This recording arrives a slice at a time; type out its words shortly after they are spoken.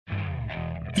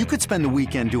You could spend the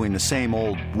weekend doing the same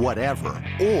old whatever,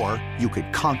 or you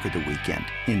could conquer the weekend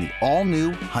in the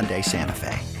all-new Hyundai Santa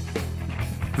Fe.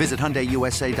 Visit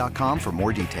HyundaiUSA.com for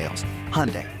more details.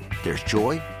 Hyundai, there's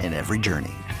joy in every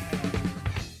journey.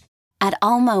 At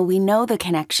Alma, we know the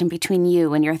connection between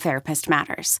you and your therapist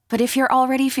matters. But if you're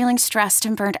already feeling stressed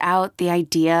and burnt out, the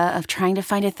idea of trying to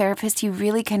find a therapist you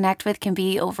really connect with can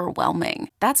be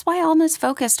overwhelming. That's why Alma's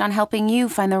focused on helping you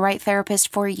find the right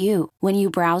therapist for you. When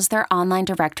you browse their online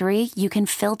directory, you can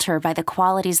filter by the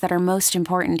qualities that are most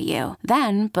important to you.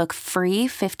 Then book free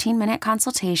 15-minute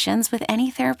consultations with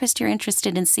any therapist you're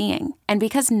interested in seeing. And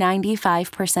because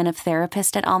 95% of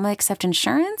therapists at Alma accept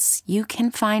insurance, you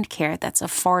can find care that's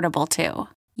affordable too.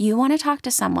 You want to talk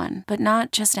to someone, but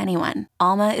not just anyone.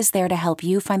 Alma is there to help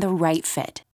you find the right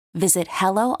fit. Visit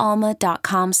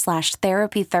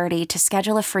helloalma.com/therapy30 to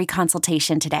schedule a free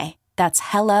consultation today. That's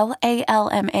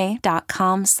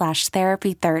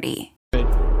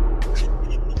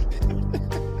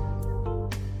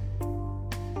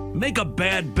helloalma.com/therapy30. Make a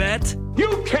bad bet.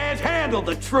 You can't handle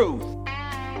the truth.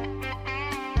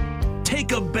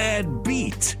 Take a bad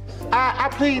beat. I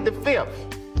plead the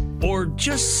fifth. Or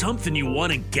just something you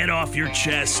want to get off your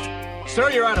chest.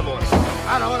 Sir, you're out of order.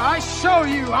 Out of order. I show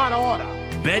you out of order.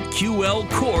 BETQL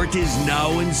Court is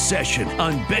now in session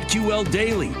on BETQL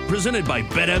Daily, presented by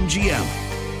BetMGM.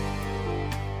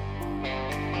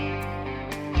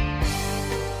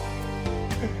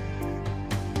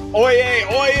 Oyez,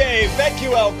 oyez,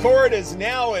 BetQL Court is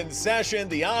now in session.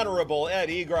 The Honorable Ed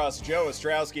Egros, Joe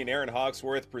Ostrowski, and Aaron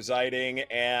Hawksworth presiding.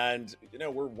 And,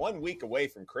 we're 1 week away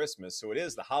from Christmas, so it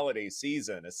is the holiday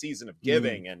season, a season of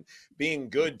giving and being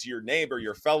good to your neighbor,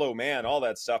 your fellow man, all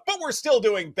that stuff. But we're still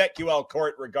doing BetQL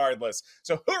Court regardless.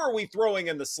 So who are we throwing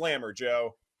in the slammer,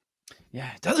 Joe?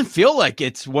 Yeah, it doesn't feel like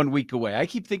it's 1 week away. I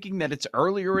keep thinking that it's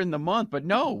earlier in the month, but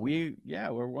no, we're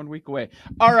 1 week away.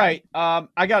 All right.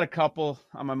 I got a couple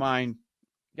on my mind.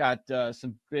 Got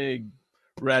some big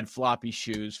red floppy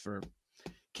shoes for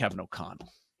Kevin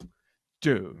O'Connell.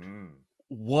 Dude,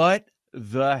 what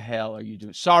the hell are you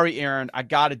doing? Sorry, Aaron, I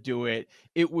got to do it.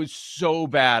 It was so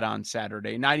bad on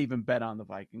Saturday. Not even bet on the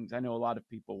Vikings. I know a lot of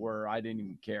people were. I didn't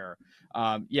even care.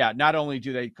 Not only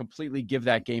do they completely give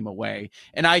that game away,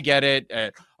 and I get it.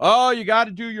 You got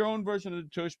to do your own version of the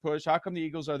tush push. How come the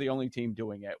Eagles are the only team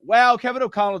doing it? Well, Kevin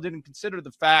O'Connell didn't consider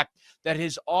the fact that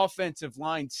his offensive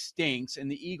line stinks, and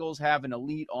the Eagles have an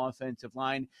elite offensive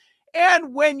line.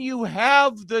 And when you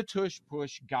have the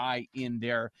tush-push guy in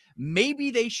there,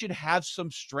 maybe they should have some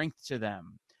strength to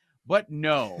them. But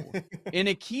no, in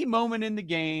a key moment in the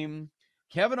game,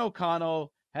 Kevin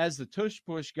O'Connell has the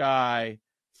tush-push guy,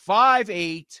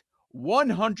 5'8",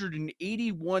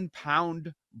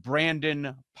 181-pound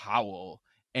Brandon Powell.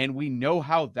 And we know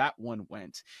how that one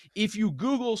went. If you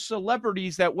Google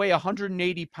celebrities that weigh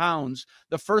 180 pounds,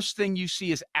 the first thing you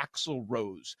see is Axl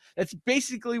Rose. That's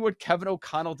basically what Kevin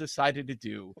O'Connell decided to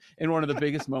do in one of the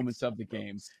biggest moments of the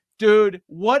game. Dude,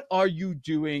 what are you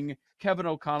doing? Kevin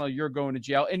O'Connell, you're going to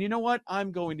jail. And you know what?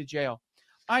 I'm going to jail.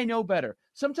 I know better.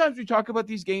 Sometimes we talk about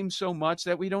these games so much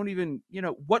that we don't even,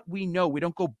 what we know, we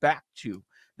don't go back to.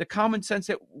 The common sense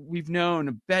that we've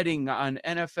known betting on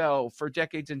NFL for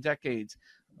decades and decades.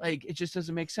 Like, it just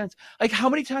doesn't make sense. Like, how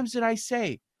many times did I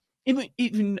say,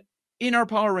 even in our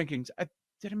power rankings,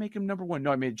 did I make them number one?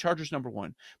 No, I made Chargers number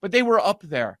one. But they were up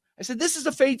there. I said, this is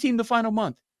a fade team the final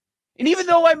month. And even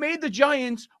though I made the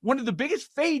Giants one of the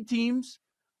biggest fade teams,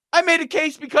 I made a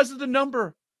case because of the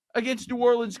number against New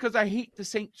Orleans because I hate the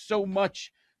Saints so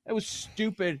much. That was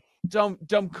stupid. Dumb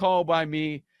call by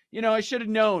me. I should have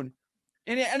known.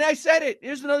 And I said it.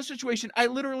 Here's another situation. I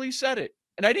literally said it.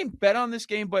 And I didn't bet on this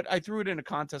game, but I threw it in a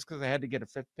contest because I had to get a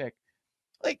fifth pick.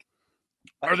 Like,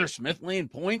 Arthur Smith laying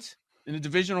points in a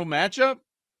divisional matchup?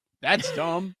 That's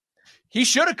dumb. He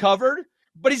should have covered,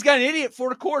 but he's got an idiot for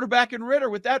the quarterback in Ritter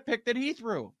with that pick that he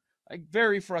threw. Like,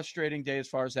 very frustrating day as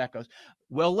far as that goes.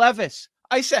 Will Levis.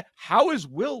 I said, how is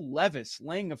Will Levis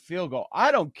laying a field goal?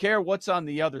 I don't care what's on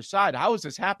the other side. How is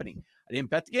this happening? I didn't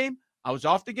bet the game. I was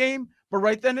off the game. But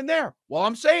right then and there, while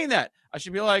I'm saying that, I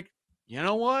should be like, you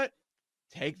know what?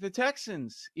 Take the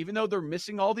Texans, even though they're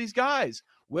missing all these guys.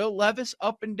 Will Levis,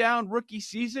 up and down rookie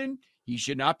season, he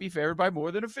should not be favored by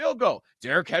more than a field goal.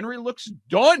 Derrick Henry looks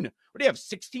done. What do you have,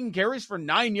 16 carries for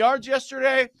 9 yards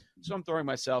yesterday? So I'm throwing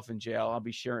myself in jail. I'll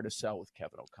be sharing a cell with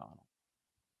Kevin O'Connell.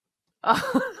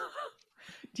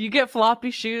 Do you get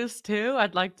floppy shoes too?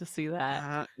 I'd like to see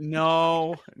that.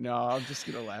 No, I'm just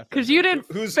going to laugh. Because you didn't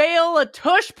fail a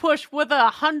tush push with a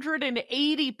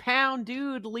 180-pound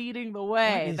dude leading the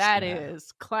way. That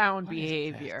is clown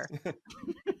behavior.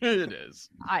 It is.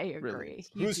 I agree.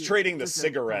 Who's trading the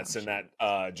cigarettes in that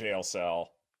jail cell?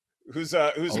 Who's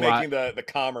making the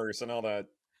commerce and all that?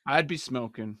 I'd be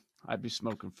smoking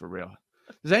for real.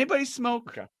 Does anybody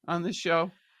smoke on this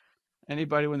show?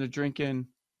 Anybody when they're drinking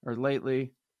or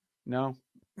lately? No.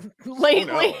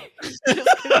 Lately,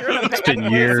 It's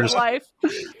been years. Life.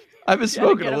 I've been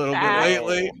smoking a little bit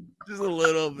lately, just a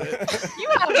little bit. You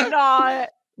have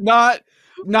not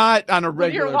on a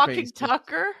regular You're walking basis.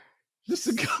 Tucker. Just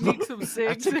a Sneak some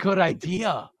cigs. That's a good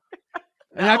idea.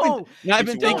 And I've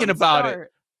been thinking about it.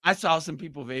 I saw some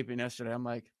people vaping yesterday. I'm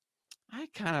like, I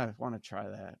kind of want to try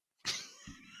that.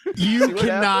 You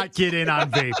cannot get in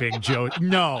on vaping, Joe.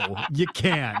 No, you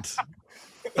can't.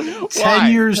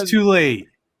 10 years too late.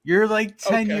 You're like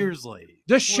 10 years late.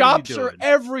 The shops are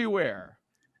everywhere.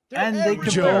 And they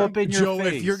can blow up in your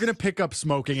face. If you're going to pick up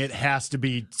smoking, it has to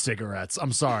be cigarettes.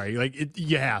 I'm sorry.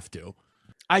 You have to.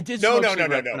 I did No. smoke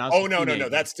cigarettes when I was a No. teenager.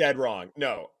 That's dead wrong.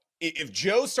 No. If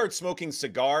Joe starts smoking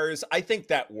cigars, I think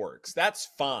that works. That's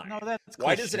fine. No, that's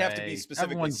Why does it have to be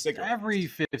specifically cigarettes? Every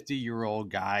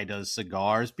 50-year-old guy does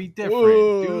cigars. Be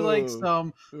different. Do like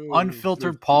some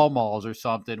unfiltered Pall Malls or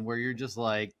something where you're just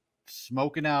like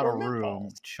smoking out a room,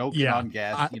 choking on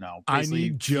gas. I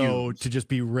need Joe to just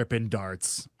be ripping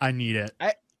darts. I need it.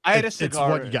 I had a cigar.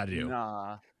 It's what you got to do.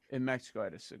 In Mexico, I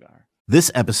had a cigar. This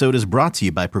episode is brought to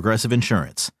you by Progressive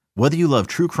Insurance. Whether you love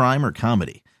true crime or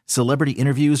comedy, celebrity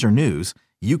interviews or news,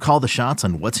 you call the shots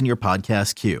on what's in your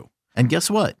podcast queue. And guess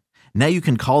what? Now you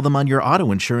can call them on your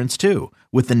auto insurance too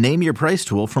with the Name Your Price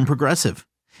tool from Progressive.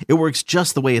 It works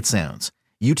just the way it sounds.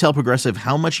 You tell Progressive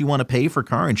how much you want to pay for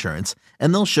car insurance,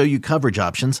 and they'll show you coverage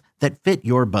options that fit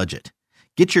your budget.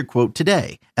 Get your quote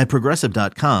today at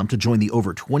Progressive.com to join the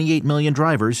over 28 million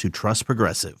drivers who trust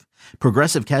Progressive.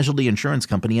 Progressive Casualty Insurance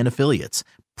Company and Affiliates.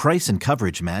 Price and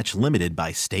coverage match limited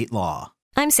by state law.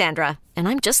 I'm Sandra, and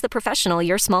I'm just the professional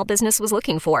your small business was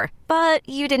looking for. But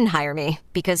you didn't hire me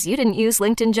because you didn't use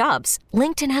LinkedIn Jobs.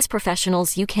 LinkedIn has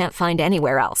professionals you can't find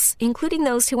anywhere else, including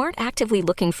those who aren't actively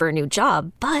looking for a new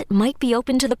job, but might be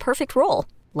open to the perfect role,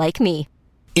 like me.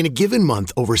 In a given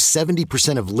month, over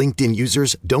 70% of LinkedIn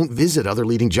users don't visit other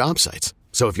leading job sites.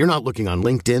 So if you're not looking on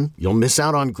LinkedIn, you'll miss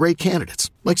out on great candidates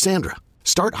like Sandra.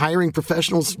 Start hiring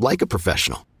professionals like a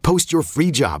professional. Post your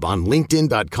free job on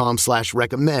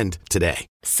linkedin.com/recommend today.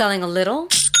 Selling a little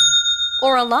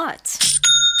or a lot?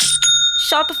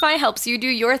 Shopify helps you do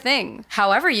your thing,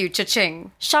 however you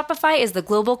cha-ching. Shopify is the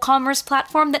global commerce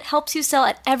platform that helps you sell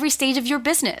at every stage of your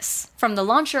business. From the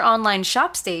launch your online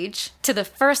shop stage, to the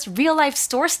first real-life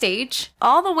store stage,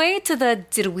 all the way to the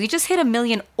did we just hit 1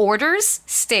 million orders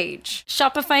stage.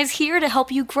 Shopify is here to help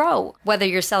you grow. Whether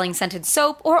you're selling scented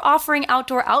soap or offering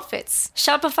outdoor outfits,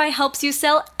 Shopify helps you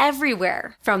sell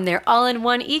everywhere. From their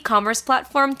all-in-one e-commerce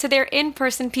platform to their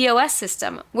in-person POS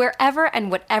system, wherever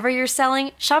and whatever you're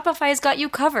selling, Shopify's got you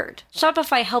covered.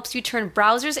 Shopify helps you turn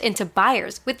browsers into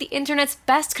buyers with the internet's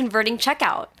best converting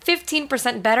checkout.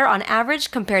 15% better on average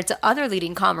compared to other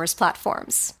leading commerce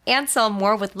platforms. And sell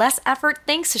more with less effort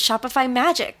thanks to Shopify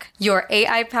Magic, your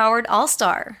AI-powered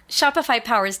all-star. Shopify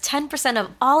powers 10%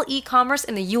 of all e-commerce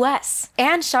in the US.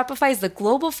 And Shopify is the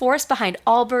global force behind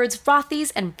Allbirds,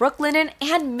 Rothy's, and Brooklinen,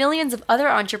 and millions of other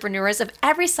entrepreneurs of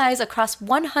every size across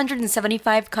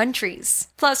 175 countries.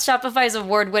 Plus, Shopify's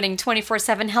award-winning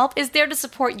 24/7 help is there to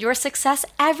support your success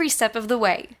every step of the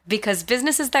way. Because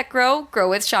businesses that grow, grow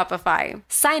with Shopify.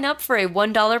 Sign up for a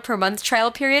 $1 per month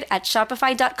trial period at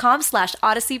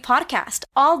shopify.com/Odyssey Podcast,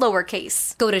 all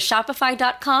lowercase. Go to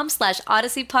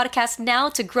shopify.com/Odyssey Podcast now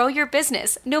to grow your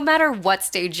business, no matter what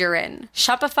stage you're in.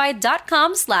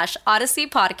 Shopify.com/Odyssey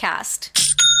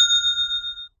Podcast.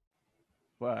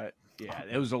 But yeah,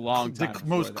 it was a long time. The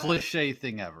most cliche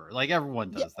thing ever. Like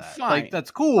everyone does that. Fine, like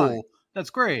that's cool. fine. That's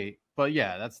great. But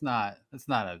yeah, that's not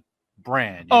a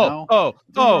brand. I know?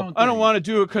 don't want to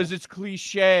do it because it's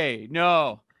cliche.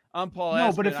 No, I'm Paul.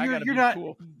 No, but Aspen, if I you're gotta be not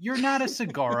cool. you're not a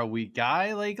cigar a week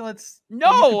guy. Like let's.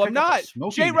 No, I'm not.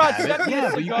 J-Rod sent me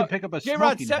a but you cigar. can pick up a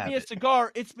J-Rod smoking sent me a habit.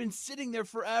 cigar. It's been sitting there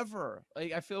forever.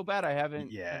 Like I feel bad. I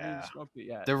haven't smoked it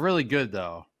yet. They're really good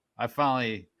though. I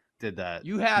finally did that.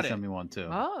 You had He it. sent me one too.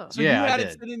 Oh. So yeah, you had I it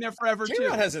did. sitting there forever too.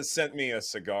 J-Rod hasn't sent me a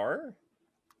cigar.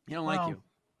 He don't like you.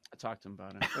 I talked to him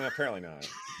about it. Apparently not.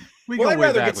 We Well, go I'd way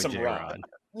rather back get with some J-Rod. rum.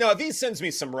 No, if he sends me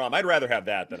some rum, I'd rather have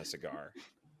that than a cigar.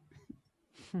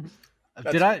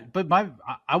 I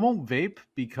won't vape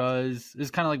because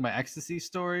it's kind of like my ecstasy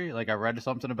story. Like I read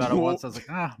something about it once. I was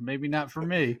like, maybe not for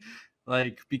me.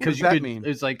 Like because does that mean?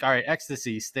 It's like, all right,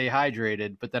 ecstasy, stay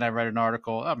hydrated. But then I read an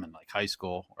article. I'm in like high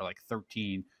school or like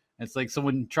 13. And it's like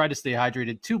someone tried to stay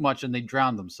hydrated too much and they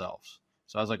drowned themselves.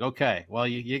 So I was like, okay, well,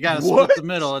 you got to split the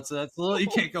middle. That's a little, you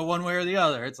can't go one way or the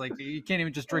other. It's like you can't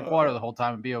even just drink water the whole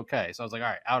time and be okay. So I was like, all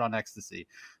right, out on ecstasy.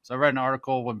 So I read an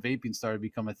article when vaping started to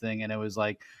become a thing, and it was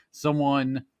like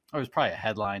it was probably a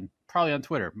headline, probably on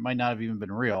Twitter, might not have even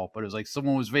been real, but it was like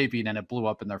someone was vaping and it blew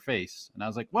up in their face. And I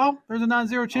was like, well, there's a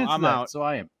non-zero chance of that. So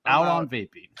I am out on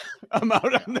vaping. I'm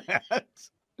out on that.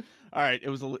 All right, it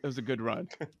was a good run.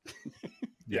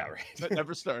 Yeah, right. That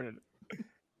never started.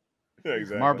 Yeah,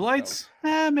 exactly. Marble Lights,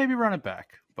 maybe run it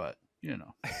back, but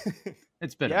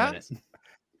it's been a minute.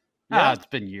 Yeah, it's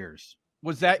been years.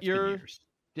 Was that was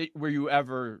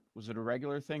it a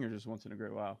regular thing or just once in a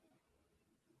great while?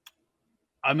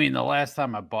 I mean, the last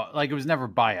time I bought, it was never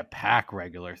buy a pack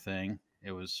regular thing.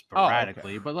 It was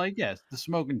sporadically, but the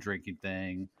smoking, drinking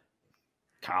thing,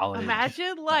 college.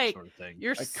 Imagine sort of thing.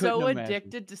 you're so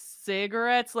addicted to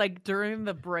cigarettes, during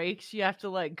the breaks, you have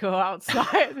to go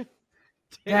outside.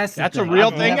 That's a real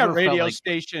thing at radio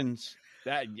stations.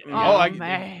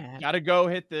 Man, gotta go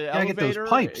hit the elevator. Get those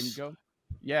pipes. And go.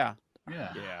 Yeah,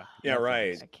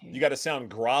 right. You got to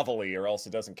sound grovelly, or else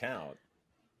it doesn't count.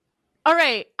 All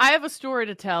right, I have a story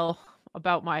to tell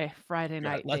about my Friday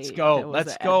night. Let's date. go.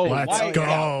 Let's go.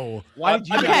 Why did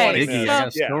you? I got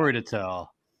a story to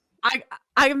tell.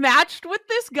 I matched with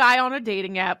this guy on a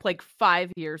dating app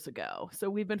 5 years ago. So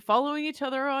we've been following each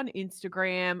other on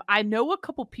Instagram. I know a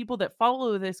couple people that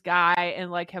follow this guy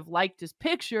and have liked his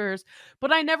pictures,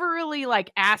 but I never really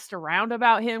asked around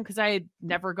about him because I had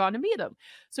never gone to meet him.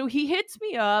 So he hits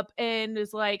me up and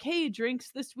is like, "Hey, drinks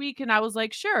this week?" And I was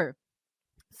like, "Sure."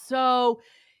 So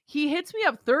he hits me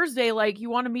up Thursday, "You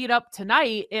want to meet up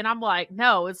tonight?" And I'm like,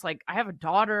 "No, it's I have a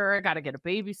daughter. I got to get a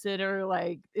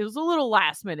babysitter." It was a little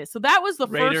last minute. So that was the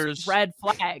first red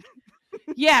flag.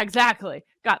 Yeah, exactly.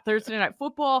 Got Thursday night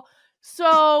football.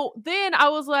 So then I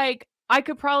was like, I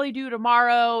could probably do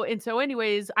tomorrow. And so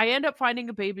anyways, I end up finding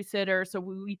a babysitter. So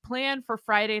we plan for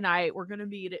Friday night. We're going to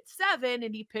meet at 7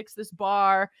 and he picks this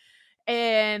bar.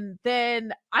 And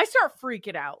then I start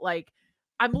freaking out.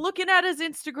 I'm looking at his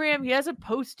Instagram. He hasn't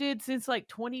posted since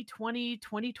 2020,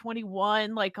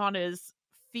 2021, on his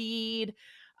feed.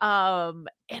 And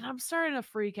I'm starting to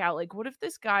freak out. What if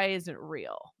this guy isn't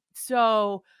real?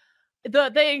 So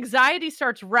the anxiety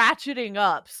starts ratcheting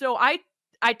up. So I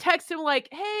text him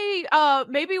 "Hey,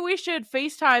 maybe we should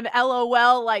FaceTime,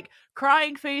 LOL,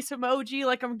 crying face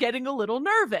emoji, I'm getting a little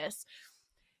nervous.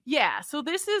 Yeah. So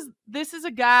this is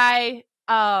a guy,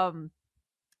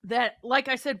 that,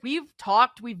 I said, we've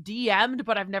talked, we've DM'd,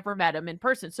 but I've never met him in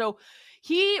person. So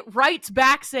he writes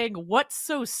back saying, "What's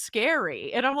so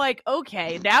scary?" And I'm like,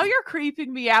 okay, now you're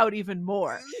creeping me out even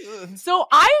more. So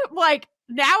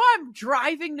now I'm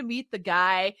driving to meet the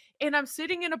guy and I'm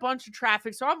sitting in a bunch of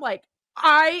traffic. So I'm like,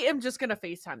 I am just going to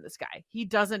FaceTime this guy. He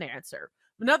doesn't answer.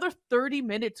 Another 30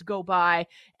 minutes go by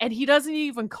and he doesn't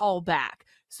even call back.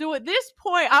 So at this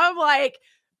point, I'm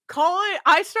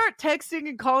I start texting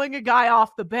and calling a guy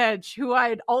off the bench who I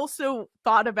had also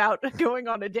thought about going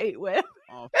on a date with.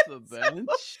 Off the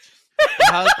bench?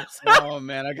 Oh,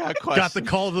 man, I got questions. Got the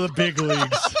call to the big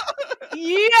leagues.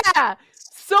 Yeah.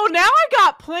 So now I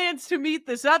got plans to meet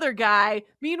this other guy.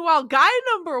 Meanwhile, guy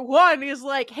number one is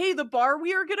like, "Hey, the bar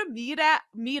we are going to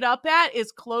meet up at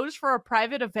is closed for a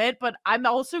private event, but I'm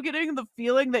also getting the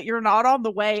feeling that you're not on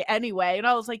the way anyway." And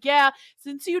I was like, "Yeah,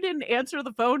 since you didn't answer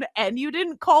the phone and you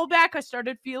didn't call back, I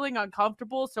started feeling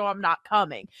uncomfortable, so I'm not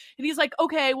coming." And he's like,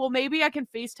 "Okay, well, maybe I can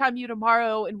FaceTime you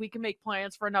tomorrow and we can make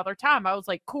plans for another time." I was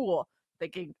like, "Cool,"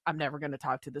 thinking I'm never going to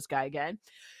talk to this guy again.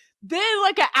 Then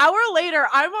an hour later,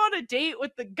 I'm on a date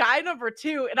with the guy number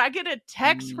 2 and I get a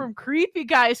text from creepy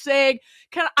guy saying,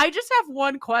 "Can I just have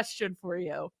one question for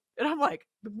you?" And I'm like,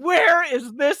 where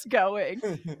is this going?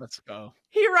 Let's go.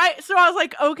 So I was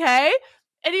like, okay.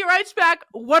 And he writes back,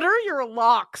 "What are your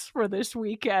locks for this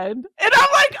weekend?" And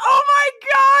I'm like, oh my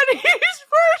God, he's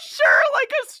for sure a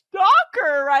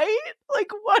stalker, right?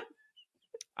 What?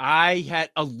 I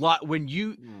had a lot when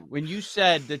you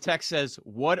said the text says,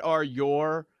 "What are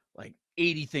your,"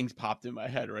 80 things popped in my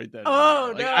head right then.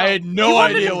 Oh, no. I had no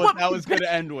idea what that was going to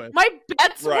end with. My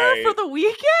bets were for the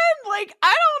weekend? I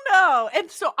don't know. And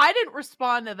so I didn't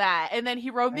respond to that. And then he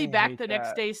wrote me back the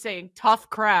next day saying, "Tough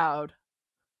crowd."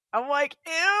 I'm like,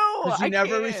 ew. You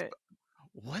never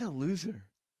what a loser.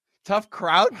 Tough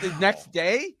crowd the next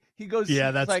day? He goes,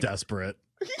 yeah, that's desperate.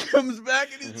 He comes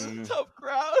back and he's a tough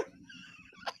crowd.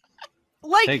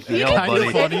 Take he kind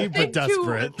of funny, but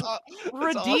desperate.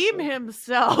 Redeem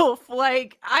himself.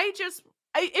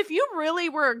 If you really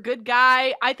were a good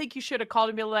guy, I think you should have called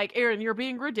and be like, "Aaron, you're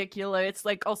being ridiculous.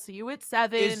 I'll see you at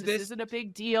 7. This isn't a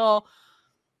big deal."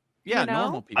 Yeah,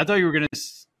 normal people. I thought you were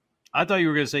I thought you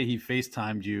were going to say he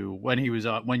FaceTimed you when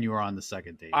you were on the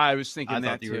second date. I was thinking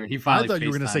that too. He finally I thought you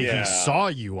were going to say FaceTimed he saw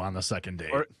you on the second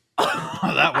date.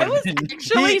 that would have been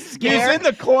actually scared. He was in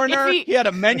the corner. If He had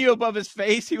a menu above his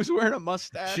face. He was wearing a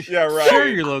mustache. Yeah, right. Share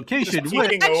your location.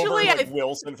 Actually, like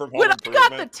Wilson from Home when I Improvement.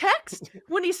 got the text,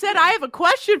 when he said, I have a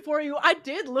question for you, I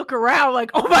did look around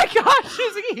like, oh my gosh,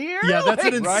 is he here? Yeah, that's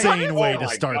an Like, insane way Oh to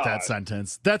my start God. that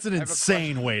sentence. That's an have a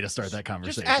insane question. way to start that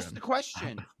conversation. Just ask the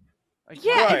question. Like,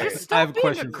 Yeah, Right. and just stop I have a being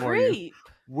question for you. creep.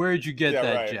 Where'd you get Yeah,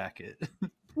 that right. jacket?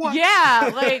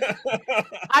 Yeah, like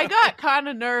I got kind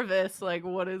of nervous. Like,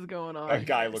 what is going on? That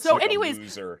guy looks so like anyways, a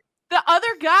loser. the other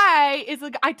guy is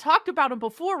like, I talked about him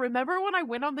before. Remember when I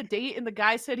went on the date and the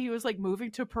guy said he was like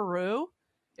moving to Peru?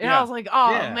 And I Yeah. was like,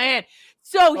 oh Yeah. man.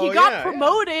 So he Oh, got yeah,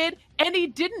 promoted and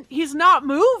he's not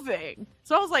moving.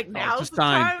 So I was like, now's it's a the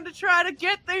sign. time to try to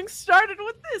get things started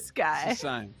with this It's guy. a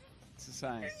sign. It's a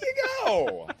sign. There you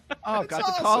go. Oh, That's got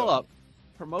the call awesome. up.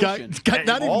 Promotion. Got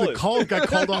not all even the is- call, got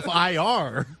called off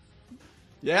IR.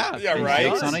 Yeah. Yeah, Big right.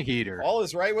 shakes on a heater. All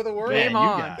is right with a word. Game you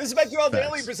on. guys. This is BetQL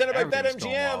Daily Facts. presented by Everything's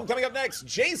going BetMGM. well. Coming up next,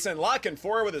 Jason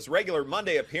Lockenfor with his regular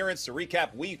Monday appearance to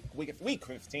recap week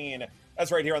 15.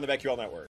 That's right here on the BetQL Network.